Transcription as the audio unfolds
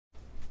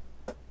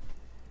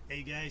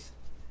Hey guys,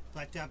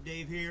 Flat Top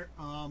Dave here.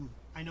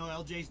 I know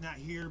LJ's not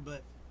here,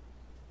 but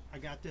I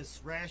got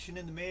this ration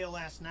in the mail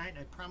last night, and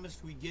I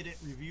promised we'd get it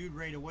reviewed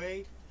right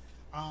away.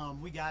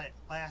 We got it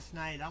last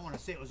night. I want to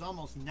say it was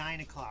almost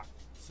 9 o'clock.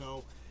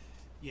 So,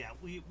 yeah,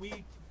 we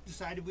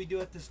decided we'd do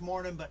it this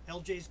morning, but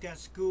LJ's got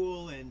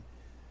school, and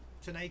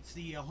tonight's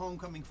the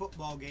homecoming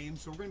football game,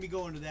 so we're going to be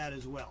going to that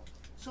as well.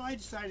 So I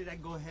decided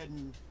I'd go ahead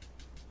and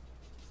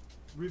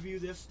review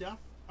this stuff.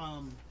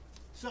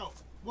 So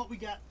what we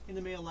got in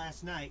the mail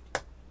last night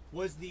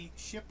was the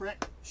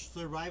shipwreck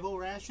survival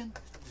ration,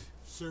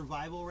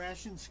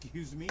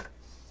 excuse me,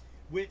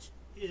 which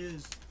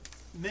is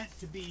meant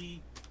to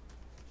be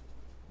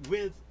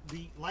with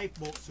the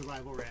lifeboat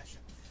survival ration.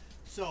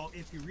 So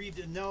if you read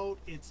the note,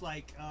 it's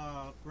like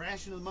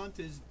ration of the month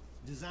is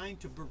designed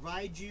to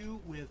provide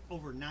you with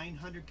over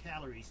 900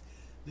 calories.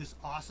 This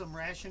awesome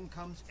ration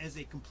comes as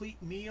a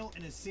complete meal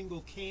in a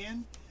single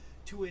can.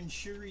 To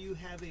ensure you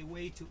have a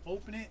way to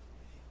open it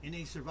in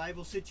a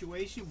survival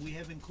situation, we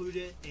have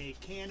included a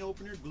can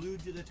opener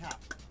glued to the top.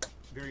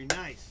 Very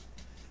nice.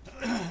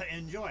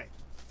 Enjoy.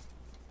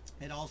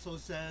 It also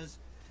says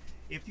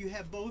if you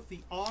have both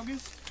the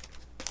August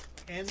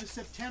and the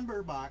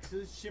September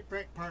boxes,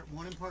 Shipwreck Part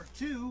 1 and Part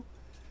 2,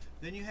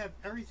 then you have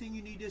everything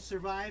you need to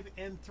survive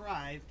and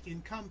thrive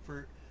in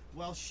comfort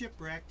while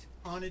shipwrecked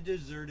on a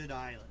deserted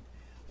island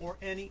or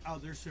any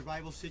other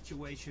survival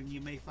situation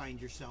you may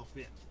find yourself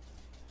in.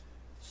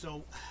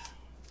 So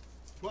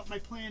what my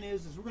plan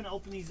is we're going to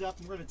open these up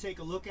and we're going to take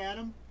a look at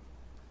them.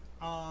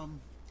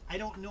 I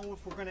don't know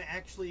if we're going to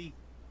actually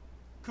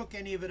cook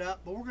any of it up,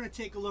 but we're going to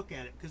take a look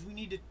at it because we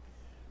need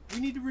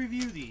to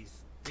review these.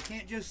 They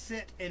can't just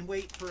sit and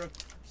wait for a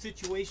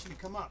situation to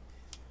come up.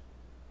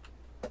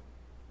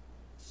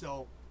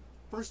 So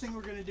first thing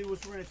we're going to do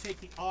is we're going to take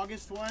the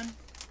August one,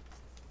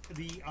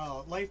 the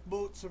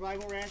lifeboat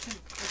survival ration.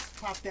 Let's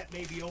pop that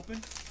baby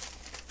open.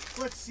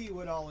 Let's see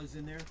what all is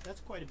in there. That's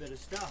quite a bit of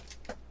stuff.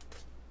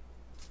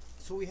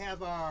 So we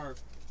have our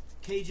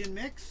Cajun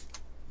mix.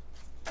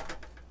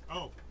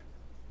 Oh,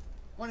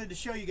 wanted to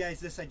show you guys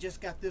this. I just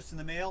got this in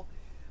the mail.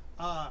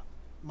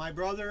 My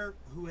brother,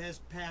 who has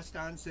passed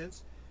on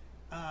since,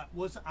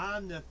 was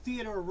on the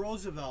Theodore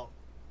Roosevelt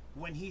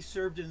when he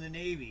served in the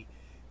Navy,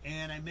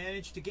 and I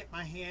managed to get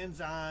my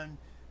hands on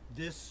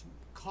this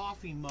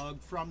coffee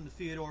mug from the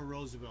Theodore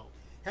Roosevelt.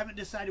 Haven't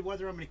decided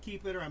whether I'm going to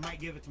keep it or I might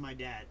give it to my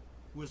dad.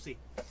 We'll see.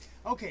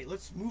 Okay,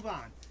 let's move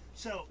on.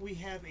 So we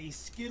have a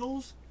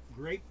Skittles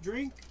grape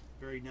drink.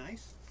 Very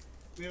nice.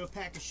 We have a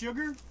pack of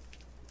sugar.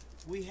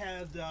 We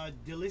have the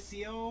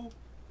Delicio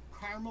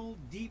caramel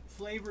deep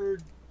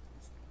flavored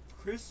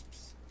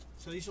crisps.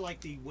 So these are like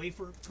the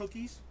wafer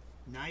cookies.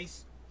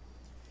 Nice.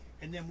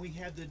 And then we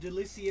have the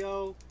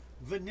Delicio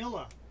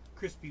vanilla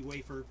crispy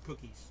wafer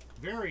cookies.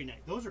 Very nice.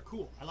 Those are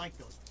cool. I like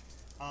those.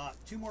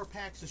 2 more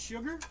packs of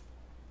sugar.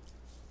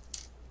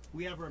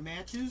 We have our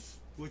matches,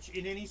 which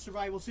in any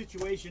survival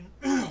situation,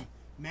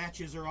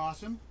 matches are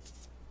awesome.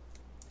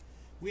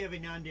 We have a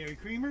non-dairy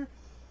creamer.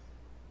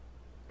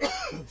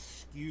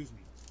 Excuse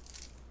me.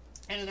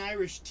 And an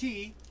Irish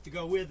tea to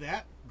go with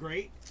that.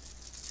 Great.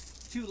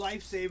 2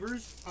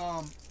 lifesavers.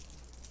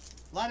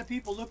 A lot of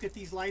people look at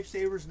these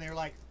lifesavers and they're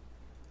like,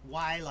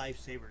 why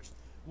lifesavers?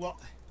 Well,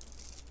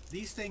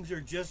 these things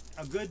are just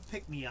a good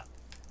pick-me-up.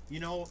 You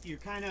know, you're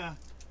kind of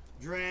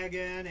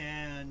dragging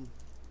and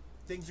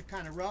things are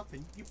kind of rough,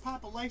 and you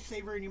pop a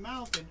lifesaver in your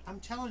mouth, and I'm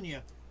telling you,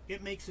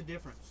 it makes a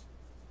difference.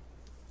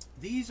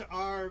 These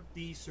are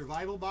the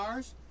survival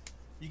bars.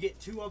 You get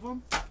 2 of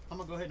them. I'm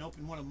gonna go ahead and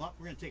open one of them up.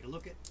 We're gonna take a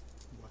look at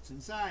what's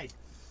inside.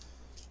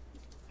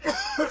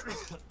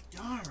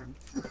 Darn,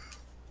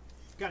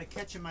 got a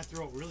catch in my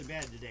throat really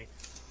bad today.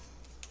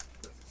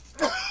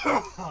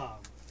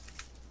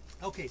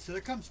 Okay, so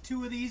there comes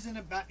 2 of these in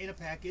a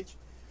package.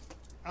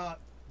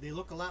 They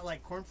look a lot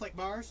like cornflake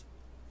bars.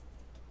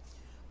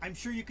 I'm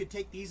sure you could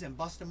take these and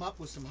bust them up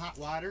with some hot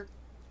water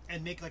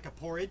and make like a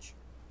porridge,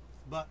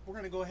 but we're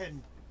going to go ahead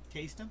and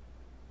taste them.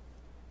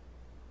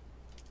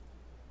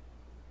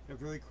 They're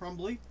very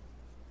crumbly,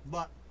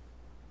 but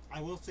I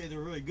will say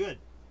they're really good.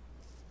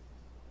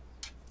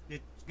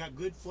 It's got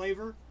good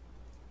flavor.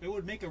 It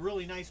would make a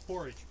really nice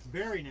porridge.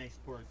 Very nice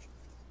porridge.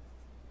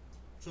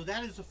 So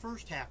that is the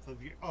first half of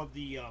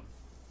the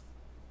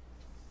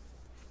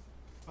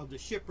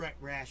shipwreck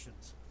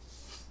rations.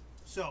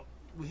 So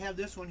we have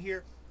this one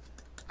here.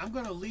 I'm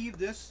going to leave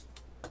this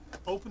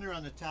opener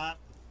on the top.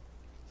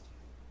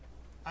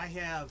 I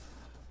have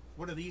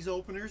one of these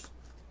openers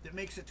that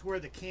makes it to where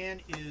the can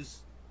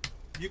is,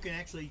 you can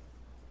actually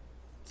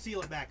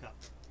seal it back up.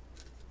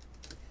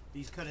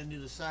 These cut into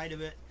the side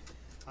of it.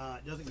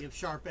 It doesn't give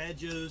sharp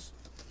edges.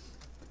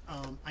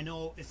 I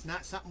know it's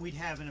not something we'd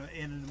have in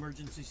an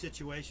emergency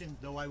situation,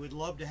 though I would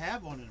love to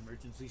have one in an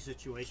emergency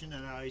situation,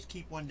 and I always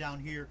keep one down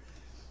here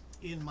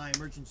in my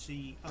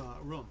emergency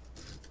room.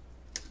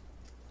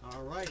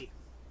 Alrighty.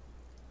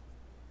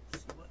 See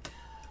what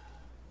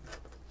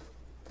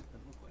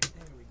doesn't look like.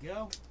 There we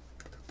go.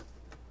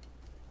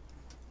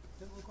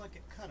 Doesn't look like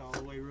it cut all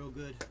the way real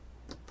good.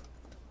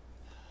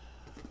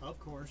 Of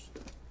course.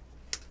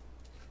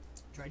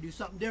 Try to do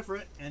something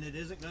different, and it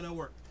isn't going to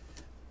work.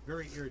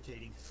 Very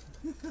irritating.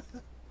 If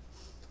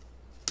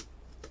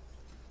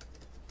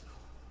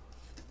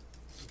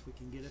we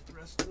can get it the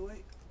rest of the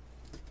way.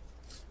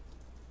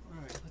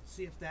 Alright, let's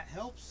see if that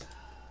helps.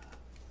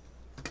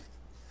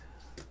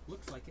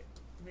 Looks like it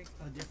makes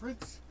a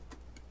difference.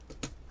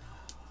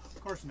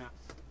 Of course not.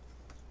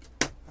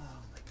 Oh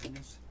my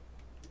goodness.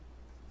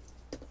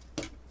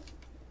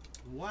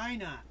 Why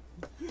not?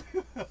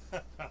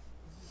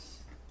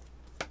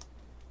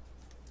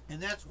 And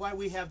that's why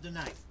we have the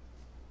knife.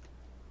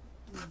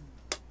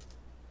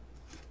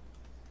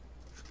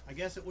 I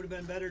guess it would have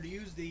been better to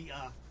use the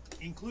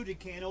included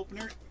can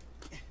opener.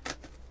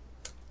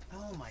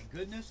 Oh my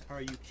goodness,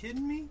 are you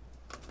kidding me?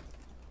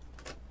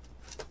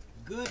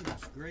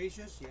 Goodness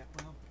gracious. Yeah,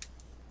 well,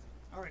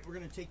 all right, we're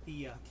going to take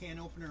the can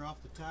opener off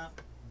the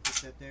top, put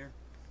that there,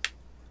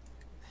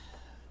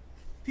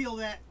 peel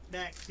that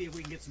back, see if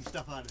we can get some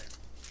stuff out of there.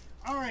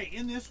 All right,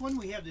 in this one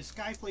we have the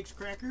Skyflakes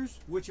crackers,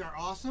 which are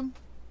awesome.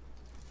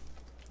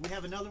 We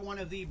have another one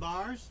of the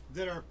bars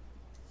that are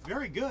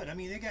very good. I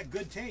mean, they got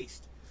good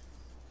taste.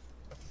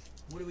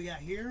 What do we got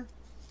here?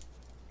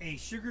 A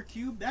sugar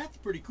cube. That's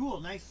pretty cool.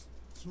 Nice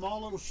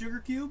small little sugar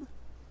cube.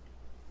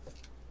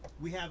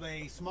 We have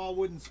a small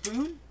wooden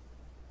spoon.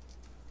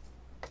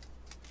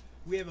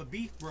 We have a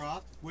beef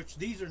broth, which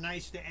these are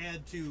nice to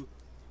add to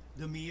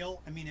the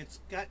meal. I mean, it's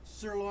got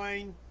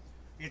sirloin.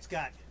 It's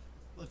got,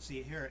 let's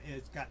see here,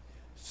 it's got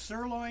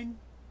sirloin,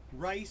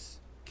 rice,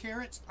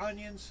 carrots,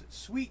 onions,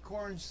 sweet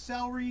corn,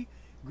 celery,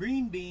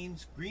 green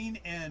beans, green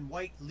and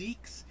white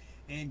leeks,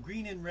 and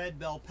green and red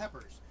bell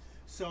peppers.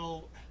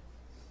 So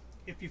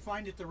if you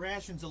find that the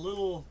ration's a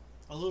little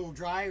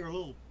dry or a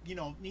little, you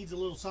know, needs a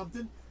little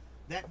something,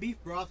 that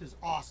beef broth is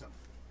awesome.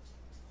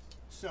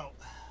 So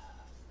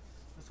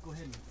let's go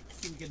ahead and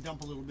see if we can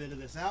dump a little bit of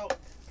this out.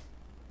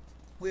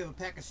 We have a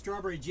pack of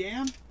strawberry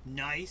jam.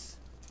 Nice.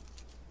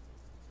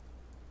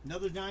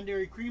 Another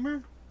non-dairy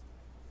creamer.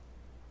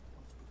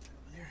 Let's put that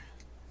over there.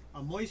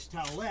 A moist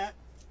towelette.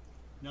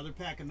 Another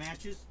pack of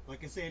matches.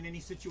 Like I say, in any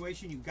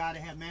situation, you've got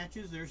to have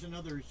matches. There's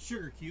another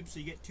sugar cube, so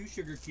you get 2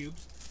 sugar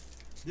cubes.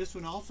 This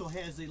one also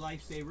has the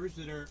lifesavers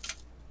that are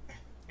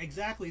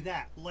exactly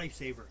that,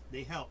 lifesaver.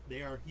 They help.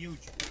 They are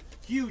huge,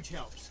 huge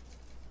helps.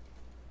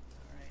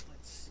 All right,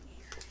 let's see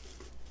here.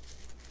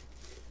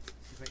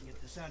 See if I can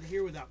get this out of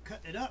here without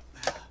cutting it up.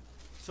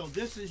 So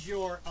this is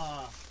your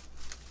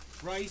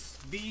rice,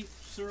 beef,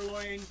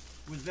 sirloin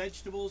with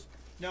vegetables.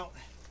 Now,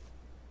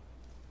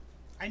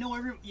 I know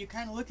you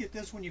kind of look at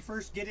this when you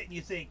first get it and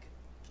you think,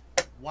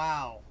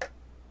 wow,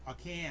 a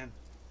can.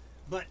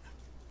 But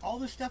all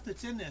the stuff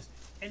that's in this,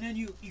 and then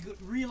you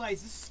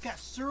realize this has got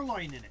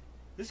sirloin in it.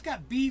 This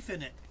got beef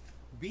in it.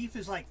 Beef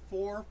is like $4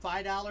 or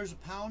 $5 a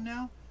pound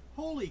now.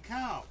 Holy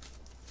cow.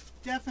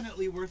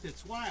 Definitely worth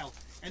its while.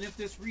 And if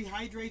this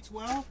rehydrates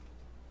well,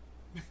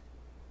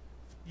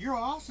 you're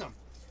awesome.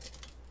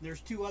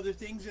 There's 2 other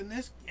things in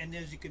this, and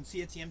as you can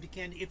see, it's the empty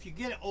can. If you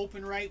get it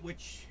open right,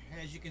 which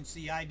as you can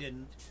see I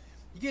didn't,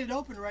 you get it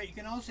open right, you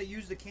can also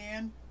use the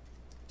can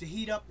to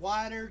heat up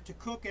water, to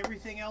cook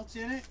everything else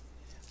in it.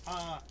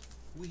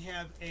 We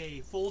have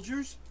a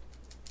Folgers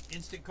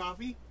instant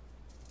coffee.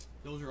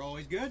 Those are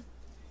always good.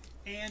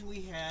 And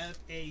we have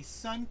a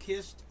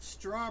sun-kissed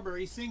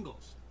strawberry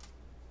singles.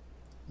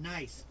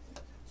 Nice.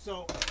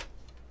 So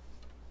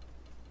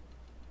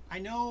I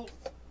know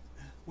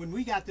when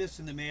we got this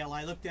in the mail,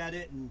 I looked at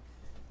it and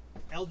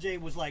LJ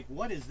was like,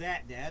 "What is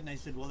that, Dad?" And I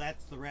said, "Well,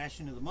 that's the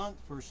ration of the month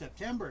for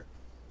September."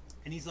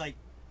 And he's like,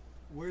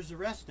 "Where's the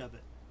rest of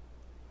it?"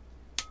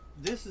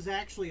 This is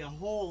actually a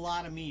whole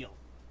lot of meal.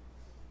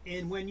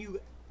 And when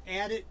you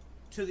add it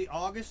to the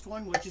August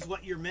one, which is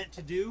what you're meant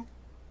to do,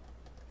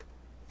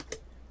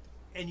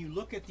 and you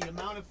look at the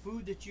amount of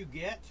food that you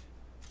get,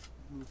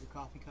 move the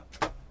coffee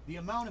cup, the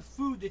amount of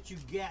food that you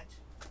get,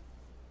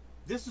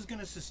 this is going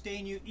to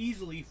sustain you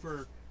easily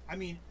for, I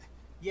mean,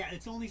 yeah,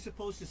 it's only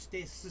supposed to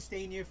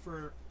sustain you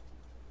for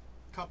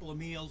a couple of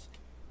meals,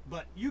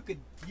 but you could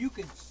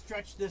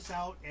stretch this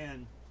out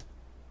and,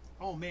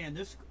 oh man,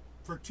 this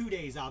for 2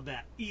 days, I'll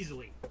bet,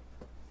 easily.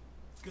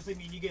 Because I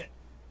mean, you get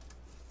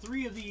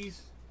 3 of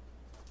these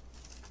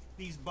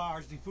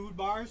bars, the food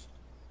bars,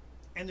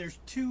 and there's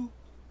 2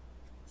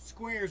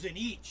 squares in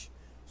each.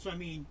 So I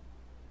mean,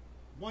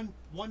 one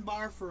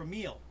bar for a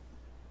meal.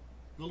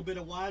 A little bit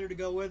of water to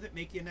go with it,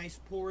 make you a nice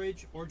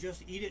porridge, or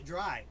just eat it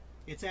dry.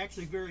 It's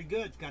actually very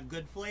good. It's got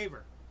good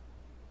flavor.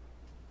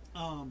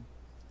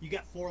 You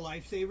got 4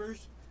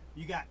 lifesavers.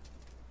 You got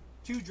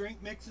 2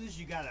 drink mixes.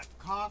 You got a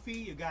coffee.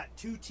 You got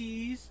 2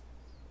 teas.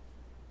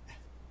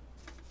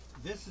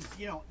 This is,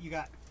 you know, you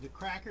got the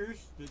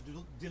crackers, the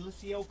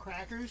Delicio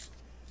crackers.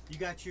 You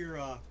got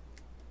your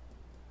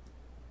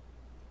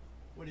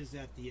what is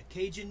that? The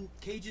Cajun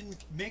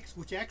mix,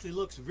 which actually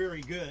looks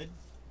very good.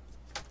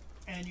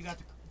 And you got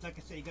the, like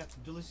I say, you got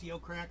the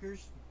Delicio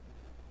crackers.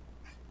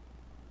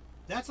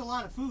 That's a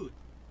lot of food.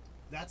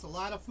 That's a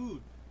lot of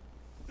food.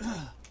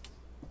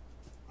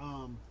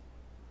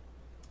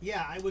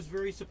 Yeah, I was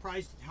very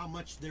surprised at how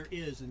much there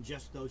is in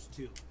just those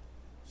 2.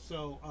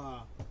 So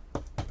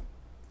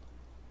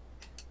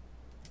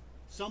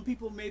Some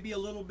people may be a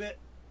little bit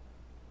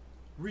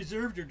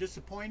reserved or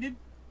disappointed,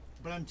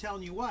 but I'm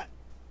telling you what,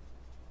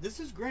 this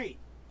is great.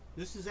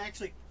 This is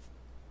actually,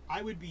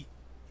 I would be,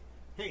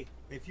 hey,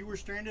 if you were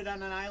stranded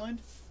on an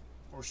island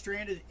or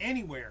stranded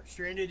anywhere,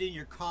 stranded in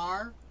your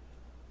car,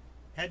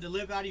 had to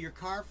live out of your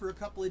car for a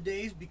couple of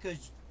days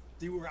because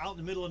you were out in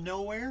the middle of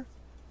nowhere,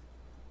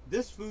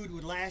 this food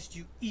would last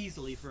you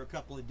easily for a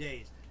couple of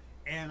days.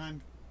 And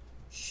I'm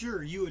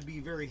sure you would be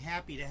very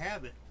happy to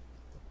have it.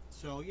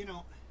 So, you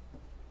know,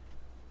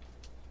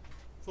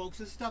 folks,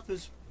 this stuff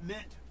is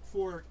meant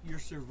for your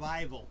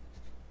survival.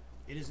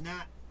 It is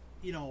not,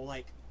 you know,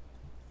 like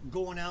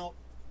going out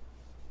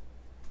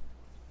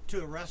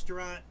to a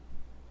restaurant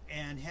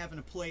and having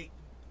a plate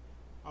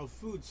of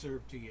food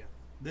served to you.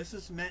 This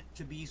is meant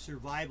to be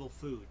survival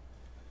food.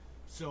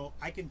 So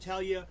I can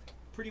tell you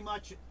pretty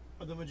much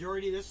the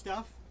majority of this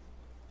stuff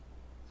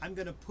I'm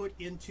going to put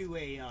into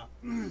a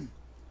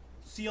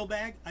seal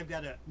bag. I've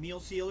got a meal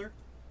sealer.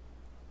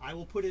 I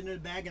will put it in a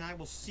bag and I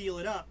will seal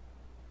it up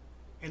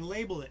and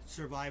label it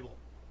survival,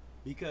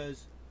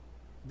 because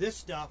this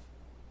stuff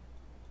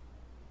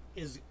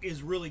is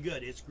really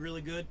good. It's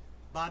really good.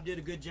 Bob did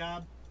a good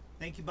job.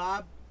 Thank you,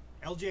 Bob.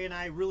 LJ and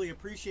I really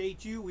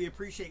appreciate you. We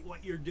appreciate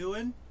what you're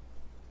doing.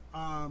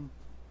 Guys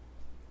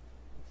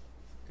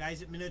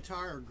at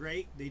Minotaur are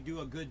great. They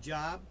do a good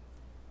job.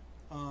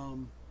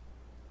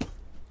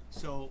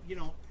 So, you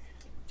know,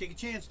 take a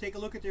chance, take a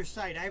look at their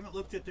site. I haven't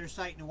looked at their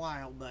site in a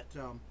while, but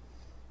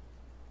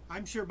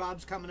I'm sure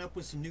Bob's coming up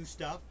with some new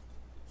stuff.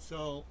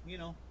 So, you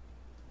know,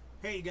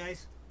 hey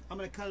guys, I'm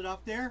going to cut it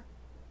off there.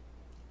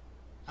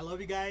 I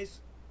love you guys.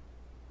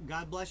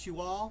 God bless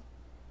you all.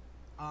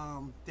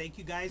 Thank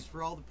you guys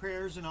for all the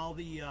prayers and all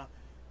the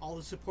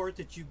support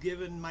that you've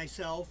given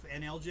myself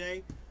and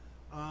LJ.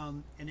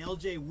 And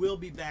LJ will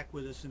be back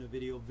with us in a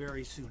video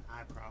very soon,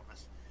 I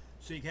promise.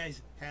 So you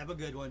guys have a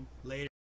good one. Later.